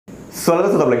स्वागत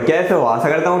है सब लोग, कैसे हो? आशा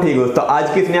करता हूँ ठीक हो। तो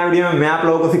आज की इस नया वीडियो में मैं आप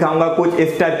लोगों को सिखाऊंगा कुछ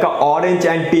इस टाइप का orange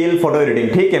and till photo editing.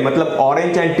 ठीक है, मतलब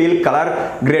orange and teal colour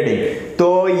grading. तो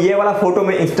ये वाला फोटो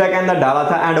मैं इंस्टा के अंदर डाला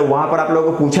था एंड वहां पर आप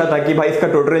लोगों को पूछा था कि भाई इसका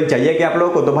ट्यूटोरियल चाहिए कि आप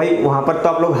लोगों को। तो भाई वहां पर तो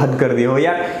आप लोग हद कर दिए हो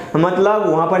यार, मतलब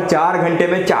वहां पर 4 घंटे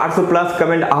में 400 प्लस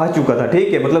कमेंट आ चुका था।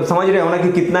 ठीक है, मतलब समझ रहे हो ना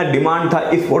कि कितना डिमांड था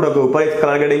इस फोटो के ऊपर, इस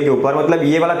कलर ग्रेडिंग के ऊपर। मतलब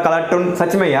ये वाला कलर टोन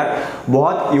सच में यार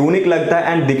बहुत यूनिक लगता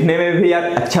है एंड दिखने में भी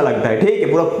यार अच्छा लगता है। ठीक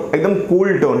है, पूरा एकदम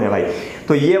कूल टोन है भाई।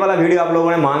 तो ये वाला वीडियो आप लोगों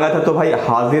ने मांगा था तो भाई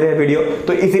हाजिर है वीडियो।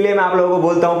 तो इसीलिए मैं आप लोगों को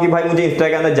बोलता हूं कि भाई मुझे इंस्टा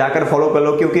के अंदर जाकर फॉलो कर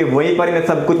लो, क्योंकि वहीं पर मैं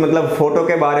सब कुछ मतलब फोटो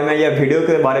के बारे में या वीडियो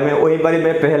के बारे में वहीं पर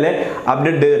मैं पहले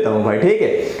अपडेट दे देता हूं भाई। ठीक है,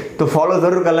 तो फॉलो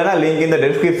जरूर कर लेना, लिंक इन द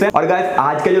डिस्क्रिप्शन। और गाइस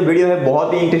आज का जो वीडियो है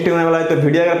बहुत ही इंटरेस्टिंग होने वाला है। तो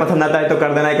वीडियो अगर पसंद आता है तो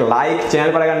कर देना एक लाइक,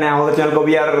 चैनल पर अगर नया हो तो चैनल को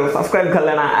भी यार सब्सक्राइब कर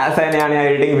लेना ऐसा नया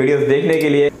एडिटिंग वीडियोस देखने के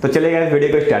लिए। तो चलिए गाइस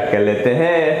वीडियो को स्टार्ट कर लेते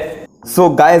हैं। सो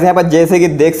गाइस यहाँ पर जैसे कि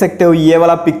देख सकते हो ये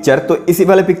वाला पिक्चर, तो इसी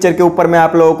वाले पिक्चर के ऊपर मैं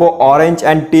आप लोगों को ऑरेंज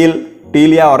एंड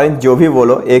टील या ऑरेंज जो भी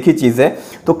बोलो एक ही चीज़ है,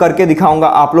 तो करके दिखाऊंगा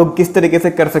आप लोग किस तरीके से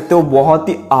कर सकते हो बहुत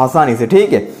ही आसानी से।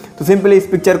 ठीक है, तो सिंपली इस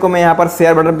पिक्चर को मैं यहाँ पर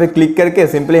शेयर बटन पे क्लिक करके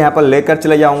सिंपली यहाँ पर लेकर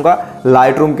चले जाऊंगा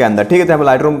लाइटरूम के अंदर। ठीक है, तो यहाँ पर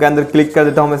लाइटरूम के अंदर क्लिक कर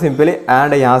देता हूँ मैं सिंपली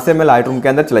एंड यहाँ से मैं लाइटरूम के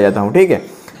अंदर चला जाता हूँ। ठीक है,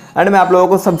 एंड मैं आप लोगों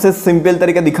को सबसे सिंपल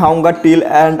तरीका दिखाऊंगा till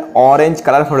and orange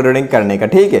colour photo editing करने का।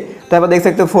 ठीक है, तो यहाँ पर देख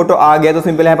सकते हो फोटो आ गया। तो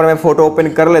सिंपल यहाँ पर मैं फोटो ओपन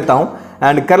कर लेता हूँ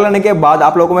एंड कर लेने के बाद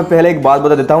आप लोगों को मैं पहले एक बात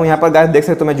बता देता हूँ। यहाँ पर गाइस देख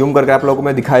सकते हो, मैं जूम करके आप लोगों को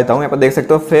मैं दिखा देता हूँ। यहाँ पर देख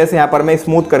सकते हो फेस यहाँ पर मैं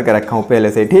स्मूथ करके रखा हूँ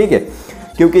पहले से। ठीक है,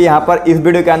 क्योंकि यहाँ पर इस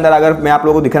वीडियो के अंदर अगर मैं आप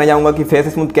लोगों को दिखाना चाहूँगा कि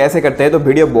फेस स्मूथ कैसे करते हैं तो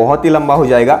वीडियो बहुत ही लंबा हो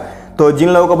जाएगा। तो जिन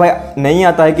लोगों को भाई नहीं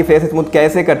आता है कि फेस स्मूथ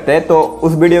कैसे करते हैं तो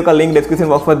उस वीडियो का लिंक डिस्क्रिप्शन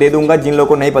बॉक्स पर दे दूंगा, जिन लोगों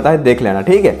को नहीं पता है देख लेना।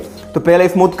 ठीक है, तो पहले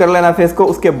स्मूथ कर लेना फेस को,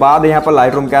 उसके बाद यहाँ पर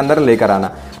लाइटरूम के अंदर लेकर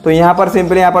आना। तो यहाँ पर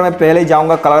सिंपली यहाँ पर मैं पहले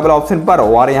जाऊँगा कलर वाला ऑप्शन पर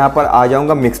और यहाँ पर आ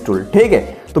जाऊँगा मिक्स टूल। ठीक है,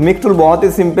 तो मिक्स टूल बहुत ही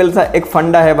सिंपल सा एक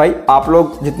फंडा है भाई, आप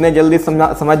लोग जितने जल्दी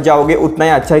समझ जाओगे उतना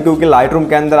ही अच्छा है। क्योंकि लाइटरूम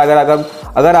के अंदर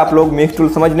अगर आप लोग मिक्स टूल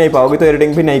समझ नहीं पाओगे तो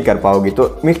एडिटिंग भी नहीं कर पाओगे। तो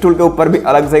मिक्स टूल के ऊपर भी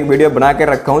अलग से एक वीडियो बना के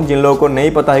रखा हूँ, जिन लोगों को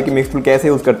नहीं पता है कि मिक्स टूल कैसे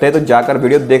यूज़ करते हैं तो जाकर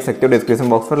वीडियो देख सकते हो, डिस्क्रिप्शन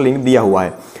बॉक्स पर लिंक दिया हुआ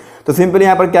है। तो सिंपली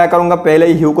यहाँ पर क्या करूँगा, पहले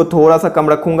ही ह्यू को थोड़ा सा कम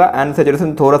रखूंगा एंड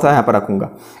सैचुरेशन थोड़ा सा यहाँ पर रखूंगा।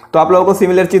 तो आप लोगों को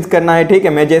सिमिलर चीज़ करना है। ठीक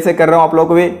है, मैं जैसे कर रहा हूँ आप लोगों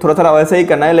को भी थोड़ा थोड़ा वैसे ही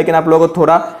करना है, लेकिन आप लोगों को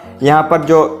थोड़ा यहाँ पर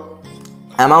जो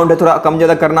अमाउंट है थोड़ा कम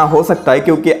ज़्यादा करना हो सकता है,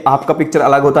 क्योंकि आपका पिक्चर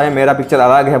अलग होता है, मेरा पिक्चर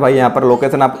अलग है भाई। यहाँ पर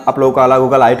लोकेशन आप लोगों का अलग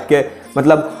होगा, लाइट के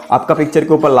मतलब आपका पिक्चर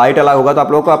के ऊपर लाइट अलग होगा। तो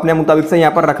आप लोगों को अपने मुताबिक से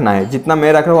यहाँ पर रखना है, जितना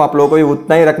मैं रख रहा हूँ आप लोगों को भी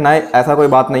उतना ही रखना है, ऐसा कोई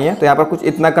बात नहीं है। तो यहाँ पर कुछ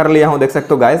इतना कर लिया हूँ देख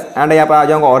सकते हो गाइस। एंड यहाँ पर आ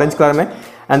जाऊँगा ऑरेंज कलर में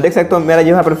एंड देख सकते हो मेरा जो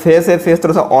यहाँ पर फेस है, फेस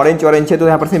थोड़ा सा ऑरेंज है। तो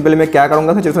यहाँ पर सिंपली मैं क्या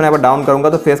करूँगा, सिचुएशन यहाँ पर डाउन करूँगा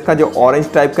तो फेस का जो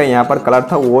ऑरेंज टाइप का यहाँ पर कलर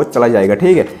था वो चला जाएगा।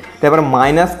 ठीक है, तो यहाँ पर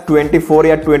 -24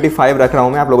 या 25 रख रहा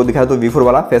हूँ मैं, आप लोगों को दिखा तो V4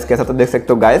 वाला फेस कैसा तो देख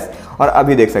सकते हो गाइस, और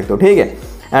अभी देख सकते हो। ठीक है,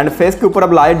 एंड फेस के ऊपर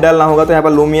अब लाइट डालना होगा। तो यहाँ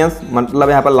पर लूमियंस मतलब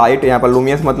यहाँ पर लाइट, यहाँ पर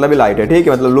लूमियंस मतलब ही लाइट है। ठीक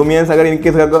है, मतलब लूमियंस अगर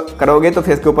इंक्रीज करोगे तो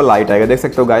फेस के ऊपर लाइट आएगा, देख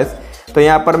सकते हो गाइस। तो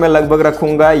यहाँ पर मैं लगभग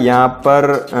रखूँगा यहाँ पर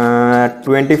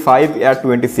 25 या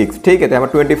 26। ठीक है, तो यहाँ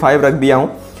पर 25 रख दिया हूँ।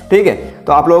 ठीक है,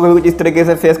 तो आप लोगों को भी कुछ इस तरीके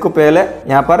से फेस को पहले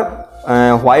यहाँ पर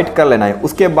व्हाइट कर लेना है,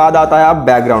 उसके बाद आता है आप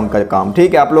बैकग्राउंड का काम।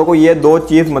 ठीक है, आप लोगों को ये दो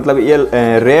चीज़ मतलब ये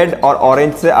रेड और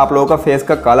ऑरेंज से आप लोगों का फेस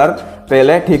का कलर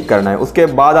पहले ठीक करना है, उसके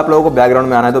बाद आप लोगों को बैकग्राउंड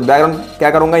में आना है। तो बैकग्राउंड क्या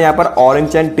करूँगा, यहाँ पर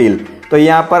ऑरेंज एंड टील। तो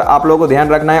यहाँ पर आप लोगों को ध्यान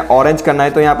रखना है ऑरेंज करना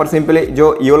है। तो यहाँ पर सिंपली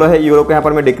जो येलो है, येलो को यहाँ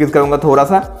पर मैं डिक्रीज करूँगा थोड़ा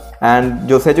सा एंड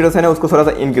जो सैचुरेशन है उसको थोड़ा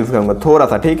सा इंक्रीज करूँगा थोड़ा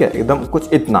सा। ठीक है, एकदम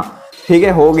कुछ इतना। ठीक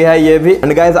है, हो गया है ये भी।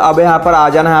 एंड गाइस अब यहाँ पर आ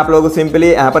जाना है आप लोगों को सिंपली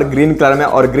यहाँ पर ग्रीन कलर में,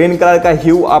 और ग्रीन कलर का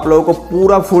ह्यू आप लोगों को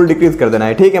पूरा फुल डिक्रीज कर देना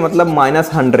है। ठीक है, मतलब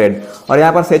 -100 और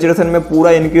यहाँ पर सैचुरेशन में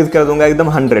पूरा इंक्रीज कर दूंगा एकदम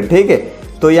 100। ठीक है,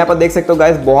 तो यहाँ पर देख सकते हो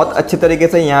गाइस बहुत अच्छे तरीके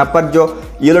से यहाँ पर जो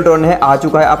येलो टोन है आ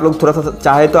चुका है। आप लोग थोड़ा सा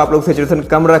चाहे तो आप लोग सैचुरेशन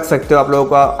कम रख सकते हो, आप लोगों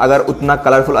का अगर उतना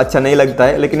कलरफुल अच्छा नहीं लगता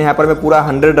है, लेकिन यहाँ पर मैं पूरा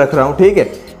 100 रख रहा हूँ। ठीक है,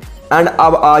 एंड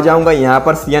अब आ जाऊंगा यहाँ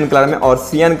पर सियन कलर में, और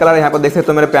सियन कलर यहाँ पर देख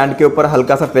सकते हो मेरे पैंट के ऊपर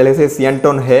हल्का सा पहले से सियन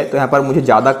टोन है। तो यहाँ पर मुझे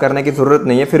ज़्यादा करने की ज़रूरत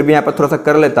नहीं है, फिर भी यहाँ पर थोड़ा सा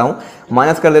कर लेता हूँ,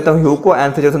 माइनस कर देता हूँ ह्यू को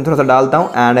एंड सैचुरेशन थोड़ा सा डालता हूँ।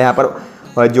 एंड यहाँ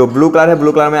पर जो ब्लू कलर है,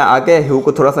 ब्लू कलर में आके ह्यू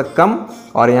को थोड़ा सा कम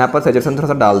और यहाँ पर सैचुरेशन थोड़ा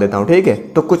सा डाल देता हूँ। ठीक है,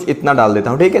 तो कुछ इतना डाल देता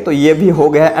हूँ। ठीक है, तो ये भी हो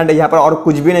गया है। एंड यहाँ पर और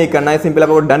कुछ भी नहीं करना है, सिंपल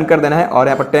आपको डन कर देना है। और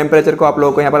यहाँ पर टेम्परेचर को आप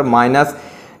लोगों को यहाँ पर माइनस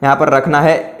यहाँ पर रखना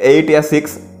है 8 या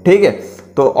 6। ठीक है,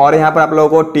 तो और यहाँ पर आप लोगों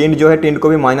को टिंट जो है, टिंट को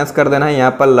भी माइनस कर देना है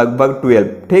यहाँ पर लगभग 12।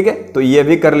 ठीक है, तो ये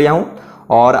भी कर लिया हूँ।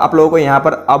 और आप लोगों को यहाँ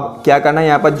पर अब क्या करना है,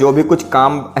 यहाँ पर जो भी कुछ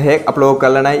काम है आप लोगों को कर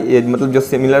लेना है। ये मतलब जो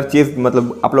सिमिलर चीज़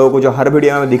मतलब आप लोगों को जो हर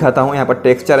वीडियो में दिखाता हूँ, यहाँ पर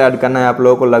टेक्सचर ऐड करना है आप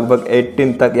लोगों को लगभग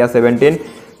 18 तक या 17।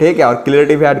 ठीक है। और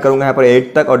क्लियरिटी भी ऐड करूँगा यहाँ पर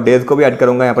 8 तक, और डेज को भी ऐड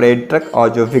करूँगा यहाँ पर 8 तक, और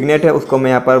जो विग्नेट है उसको मैं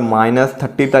यहाँ पर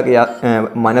 -30 तक या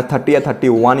 -30 या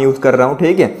 31 यूज़ कर रहा हूँ,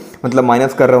 ठीक है, मतलब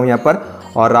माइनस कर रहा हूँ यहाँ पर।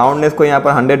 और राउंडनेस को यहाँ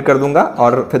पर 100 कर दूंगा,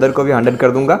 और फेदर को भी 100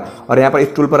 कर दूंगा, और यहाँ पर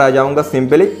इस टूल पर आ जाऊँगा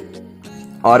सिंपली।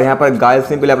 और यहाँ पर गाइस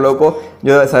सिंपली आप लोगों को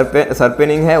जो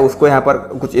सरपेनिंग है उसको यहाँ पर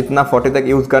कुछ इतना 40 तक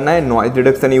यूज़ करना है, नॉइज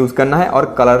रिडक्शन यूज़ करना है, और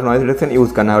कलर नॉइज रिडक्शन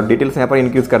यूज़ करना है, और डिटेल्स यहाँ पर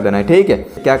इंक्रीज कर देना है, ठीक है।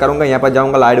 क्या करूँगा, यहाँ पर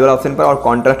जाऊँगा लाइट वाला ऑप्शन पर और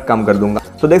कॉन्ट्रास्ट कम कर दूंगा।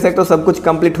 तो देख सकते हो सब कुछ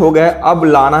कंप्लीट हो गया है। अब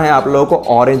लाना है आप लोगों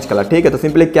को ऑरेंज कलर, ठीक है। तो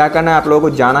सिंपली क्या करना है, आप लोगों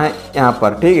को जाना है यहाँ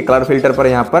पर, ठीक है, कलर फिल्टर पर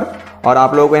यहाँ पर, और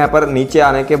आप लोगों को यहाँ पर नीचे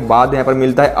आने के बाद यहाँ पर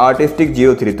मिलता है आर्टिस्टिक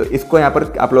 03। तो इसको यहाँ पर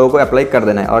आप लोगों को अप्लाई कर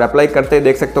देना है, और अप्लाई करते ही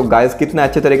देख सकते हो गाइस कितना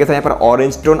अच्छे तरीके से यहाँ पर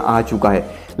ऑरेंज टोन आ चुका है।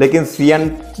 लेकिन सियान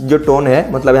जो टोन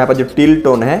है, मतलब यहाँ पर जो टील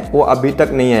टोन है वो अभी तक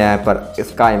नहीं है यहाँ पर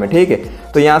स्काई में, ठीक है।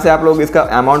 तो यहाँ से आप लोग इसका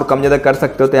अमाउंट कम ज़्यादा कर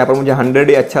सकते हो। तो यहाँ पर मुझे 100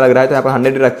 ही अच्छा लग रहा है, तो यहाँ पर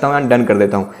 100 ही रखता हूँ एंड डन कर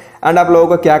देता हूँ। एंड आप लोगों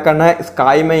को क्या करना है,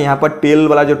 स्काई में यहाँ पर टील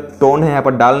वाला जो टोन है यहाँ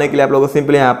पर डालने के लिए आप लोगों को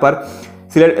सिंपली यहाँ पर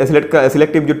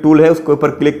सिलेक्टिव जो टूल है उसके ऊपर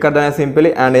क्लिक कर देना है सिंपली,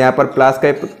 एंड यहाँ पर प्लस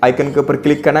का आइकन के ऊपर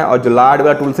क्लिक करना है, और जो लार्ड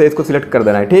वाला टूल से इसको सिलेक्ट कर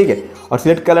देना है, ठीक है। और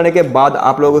सिलेक्ट कर लेने के बाद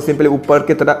आप लोगों को सिंपली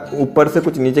ऊपर से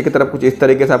कुछ नीचे की तरफ कुछ इस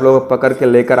तरीके से आप लोगों को पकड़ के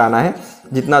लेकर आना है,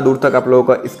 जितना दूर तक आप लोगों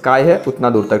का स्काई है उतना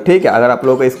दूर तक, ठीक है। अगर आप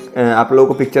लोगों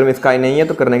को पिक्चर में स्काई नहीं है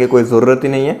तो करने की कोई ज़रूरत ही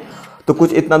नहीं है। तो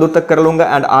कुछ इतना दूर तक कर लूँगा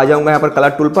एंड आ जाऊँगा यहाँ पर कलर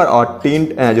टूल पर, और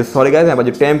यहाँ पर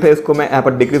जो टेम्प है उसको मैं यहाँ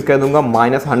पर डिक्रीज कर दूंगा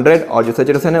 -100, और जो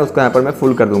सैचुरेशन है उसको यहाँ पर मैं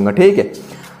फुल कर दूंगा, ठीक है।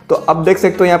 तो अब देख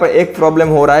सकते हो यहाँ पर एक प्रॉब्लम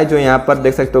हो रहा है, जो यहाँ पर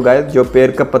देख सकते हो गाइस, जो पेड़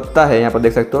का पत्ता है यहाँ पर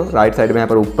देख सकते हो राइट साइड में यहाँ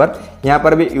पर ऊपर, यहाँ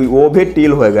पर भी वो भी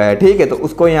टील हो गया है, ठीक है। तो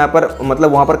उसको यहाँ पर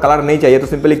मतलब वहाँ पर कलर नहीं चाहिए। तो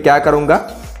सिंपली क्या करूँगा,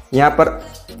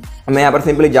 मैं यहाँ पर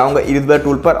सिंपली जाऊँगा इरेज वाला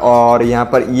टूल पर, और यहाँ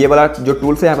पर ये वाला जो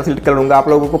टूल से यहाँ पर सिलेक्ट कर लूँगा। आप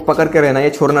लोगों को पकड़ के रहना है,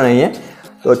 छोड़ना नहीं है।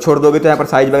 तो छोड़ दोगे तो यहाँ पर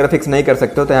साइज वगैरह फिक्स नहीं कर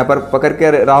सकते हो। तो यहाँ पर पकड़ के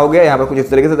रहोगे यहाँ पर कुछ इस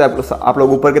तरीके से, तो आप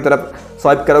लोग ऊपर की तरफ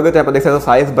स्वाइप करोगे तो यहाँ पर देख सकते हो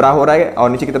साइज बड़ा हो रहा है, और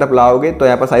नीचे की तरफ लाओगे तो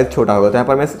यहाँ पर साइज छोटा होगा। तो यहाँ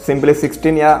पर मैं सिंपली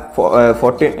 16 या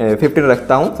 15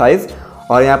 रखता हूँ साइज,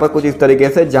 और यहाँ पर कुछ इस तरीके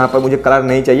से जहाँ पर मुझे कलर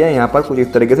नहीं चाहिए यहाँ पर कुछ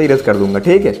इस तरीके से इरेज कर दूंगा,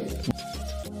 ठीक है।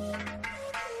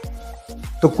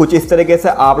 तो कुछ इस तरीके से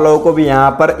आप लोगों को भी यहाँ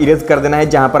पर इरेज कर देना है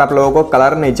जहाँ पर आप लोगों को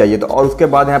कलर नहीं चाहिए। तो और उसके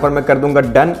बाद यहाँ पर मैं कर दूंगा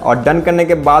डन, और डन करने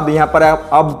के बाद यहाँ पर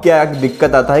अब क्या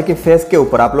दिक्कत आता है कि फेस के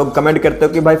ऊपर आप लोग कमेंट करते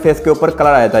हो कि भाई फेस के ऊपर कलर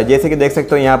आता है। जैसे कि देख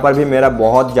सकते हो यहाँ पर भी मेरा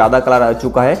बहुत ज़्यादा कलर आ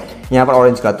चुका है यहाँ पर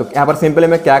ऑरेंज का। तो यहाँ पर सिंपली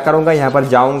मैं क्या करूँगा, यहाँ पर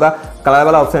जाऊँगा कलर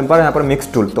वाला ऑप्शन पर, यहाँ पर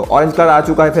मिक्स टूल। तो ऑरेंज कलर आ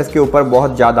चुका है फेस के ऊपर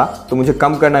बहुत ज़्यादा, तो मुझे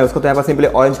कम करना है उसको। तो यहाँ पर सिंपली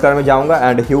ऑरेंज कलर में जाऊँगा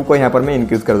एंड ह्यू को यहाँ पर मैं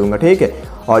इंक्रीज़ कर दूँगा, ठीक है।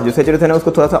 और जो सैचुरेशन है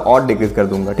उसको थोड़ा सा और डिक्रीज़ कर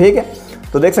दूँगा, ठीक है।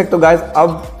 तो देख सकते हो गाइस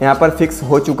अब यहाँ पर फिक्स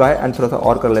हो चुका है, एंड थोड़ा सा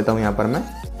और कर लेता हूँ यहाँ पर मैं,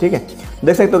 ठीक है।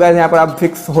 देख सकते हो गाइस यहाँ पर अब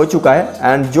फिक्स हो चुका है,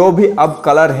 एंड जो भी अब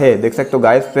कलर है देख सकते हो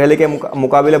गाइस पहले के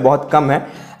मुकाबले बहुत कम है।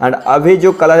 एंड अभी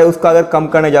जो कलर है उसका अगर कम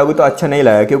करने जाओगे तो अच्छा नहीं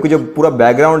लगेगा, क्योंकि जो पूरा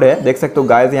बैकग्राउंड है देख सकते हो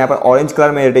गाइस यहाँ पर ऑरेंज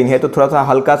कलर में एडिटिंग है, तो थोड़ा सा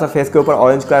हल्का सा फेस के ऊपर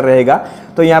ऑरेंज कलर रहेगा,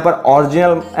 तो यहाँ पर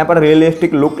ओरिजिनल यहाँ पर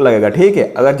रियलिस्टिक लुक लगेगा, ठीक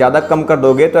है। अगर ज़्यादा कम कर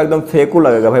दोगे तो एकदम फेकू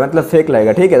लगेगा भाई, मतलब फेक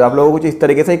लगेगा, ठीक है। तो आप लोगों को कुछ इस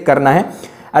तरीके से ही करना है।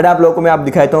 एंड आप लोगों को मैं आप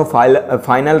दिखाता हूँ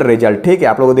फाइनल रिजल्ट, ठीक है।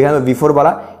 आप लोगों को दिखाता हूँ बिफोर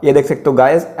वाला, ये देख सकते हो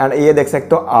गाइस, एंड ये देख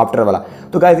सकते हो आफ्टर वाला।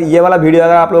 तो गाइस ये वाला वीडियो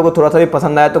अगर आप लोगों को थोड़ा सा भी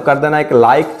पसंद आया तो कर देना एक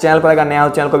लाइक, चैनल पर अगर नया हो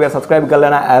चैनल को भी सब्सक्राइब कर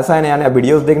लेना, ऐसा है नया नया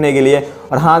वीडियोस देखने के लिए।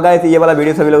 और हाँ गाइस ये वाला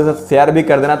वीडियो सभी लोगों से शेयर भी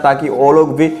कर देना, ताकि वो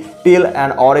लोग भी टील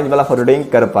एंड ऑरेंज वाला फोटो एडिटिंग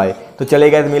कर पाए। तो चलिए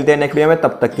गाइस मिलते हैं नेक्स्ट वीडियो में,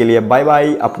 तब तक के लिए बाय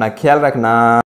बाय, अपना ख्याल रखना।